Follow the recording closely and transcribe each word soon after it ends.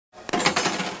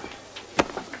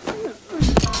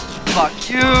Fuck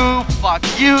you, fuck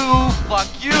you, fuck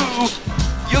you.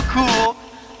 You're cool.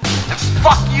 And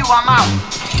fuck you, I'm out.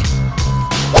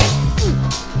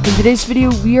 In today's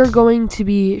video, we are going to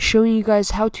be showing you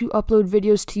guys how to upload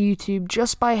videos to YouTube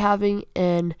just by having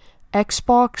an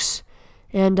Xbox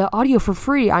and audio for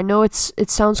free. I know it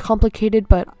sounds complicated,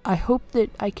 but I hope that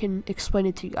I can explain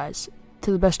it to you guys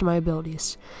to the best of my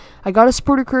abilities. I got a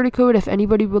supporter credit code. If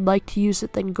anybody would like to use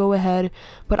it, then go ahead.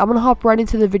 But I'm going to hop right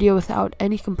into the video without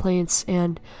any complaints,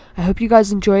 and I hope you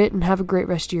guys enjoy it and have a great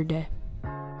rest of your day.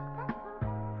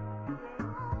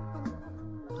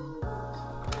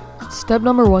 Step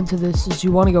number 1 to this is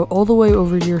you want to go all the way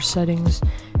over to your settings,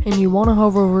 and you want to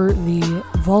hover over the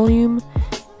volume,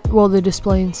 well, the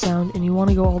display and sound, and you want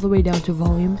to go all the way down to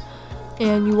volume,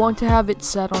 and you want to have it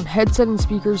set on headset and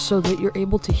speakers so that you're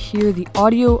able to hear the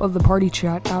audio of the party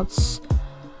chat out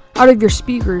of your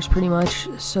speakers pretty much,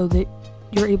 so that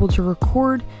you're able to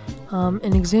record.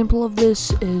 An example of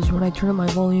this is when I turn up my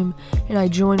volume and I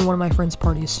join one of my friends'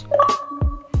 parties.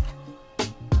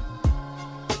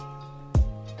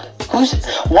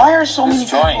 Why are so many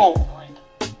people?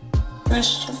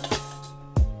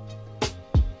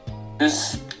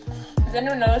 Does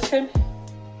anyone know this kid?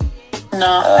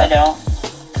 No, I don't.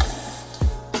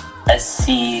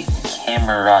 SC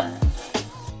Cameron.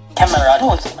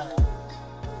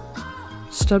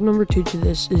 Step number 2 to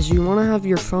this is you want to have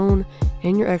your phone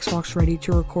and your Xbox ready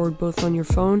to record both on your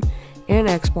phone and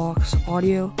Xbox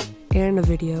audio and a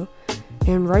video.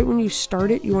 And right when you start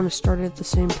it, you want to start it at the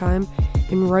same time.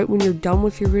 And right when you're done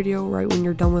with your video, right when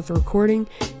you're done with the recording,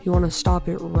 you want to stop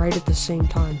it right at the same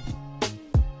time.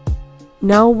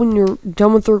 Now when you're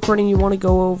done with the recording, you want to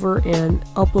go over and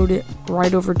upload it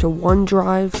right over to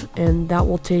OneDrive, and that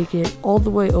will take it all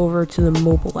the way over to the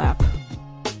mobile app.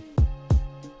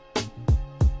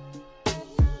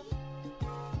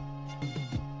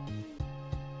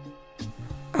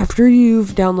 After you've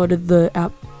downloaded the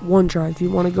app OneDrive,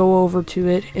 you want to go over to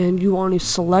it and you want to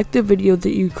select the video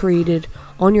that you created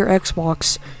on your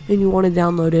Xbox and you want to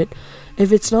download it.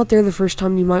 If it's not there the first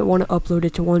time, you might want to upload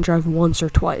it to OneDrive once or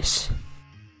twice.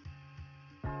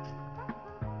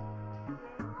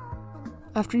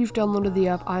 After you've downloaded the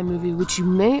app iMovie, which you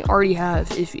may already have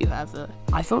if you have the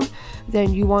iPhone,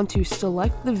 then you want to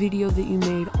select the video that you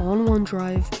made on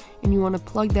OneDrive and you want to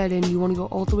plug that in. You want to go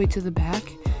all the way to the back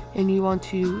and you want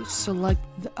to select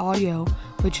the audio,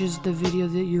 which is the video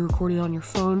that you recorded on your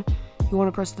phone. You want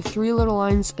to press the 3 little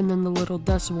lines and then the little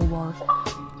decibel bar.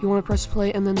 You want to press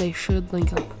play and then they should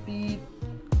link up.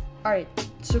 Alright,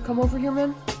 so come over here,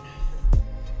 man.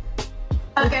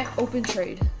 Okay. Open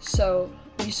trade. So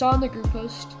you saw in the group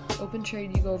post, open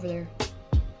trade, you go over there.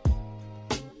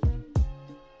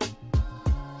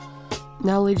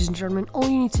 Now, ladies and gentlemen, all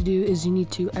you need to do is you need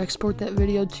to export that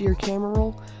video to your camera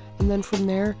roll, and then from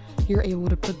there, you're able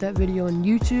to put that video on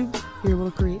YouTube, you're able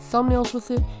to create thumbnails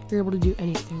with it, you're able to do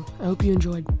anything. I hope you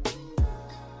enjoyed.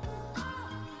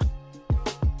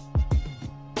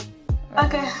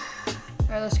 Okay.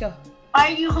 Alright, let's go. Why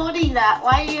are you holding that?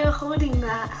 Why are you holding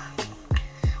that?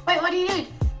 Wait, what are you doing?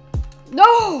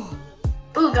 No!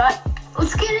 Oh god.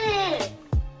 Let's get it!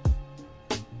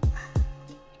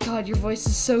 God, your voice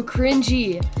is so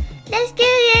cringy. Let's get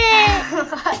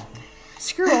it!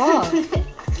 Screw off.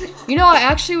 You know, I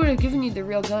actually would have given you the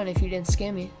real gun if you didn't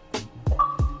scam me.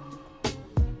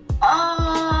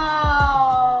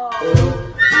 Oh.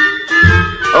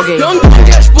 Okay. Young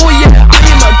cash boy, yeah, I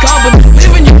am a goblin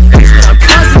living.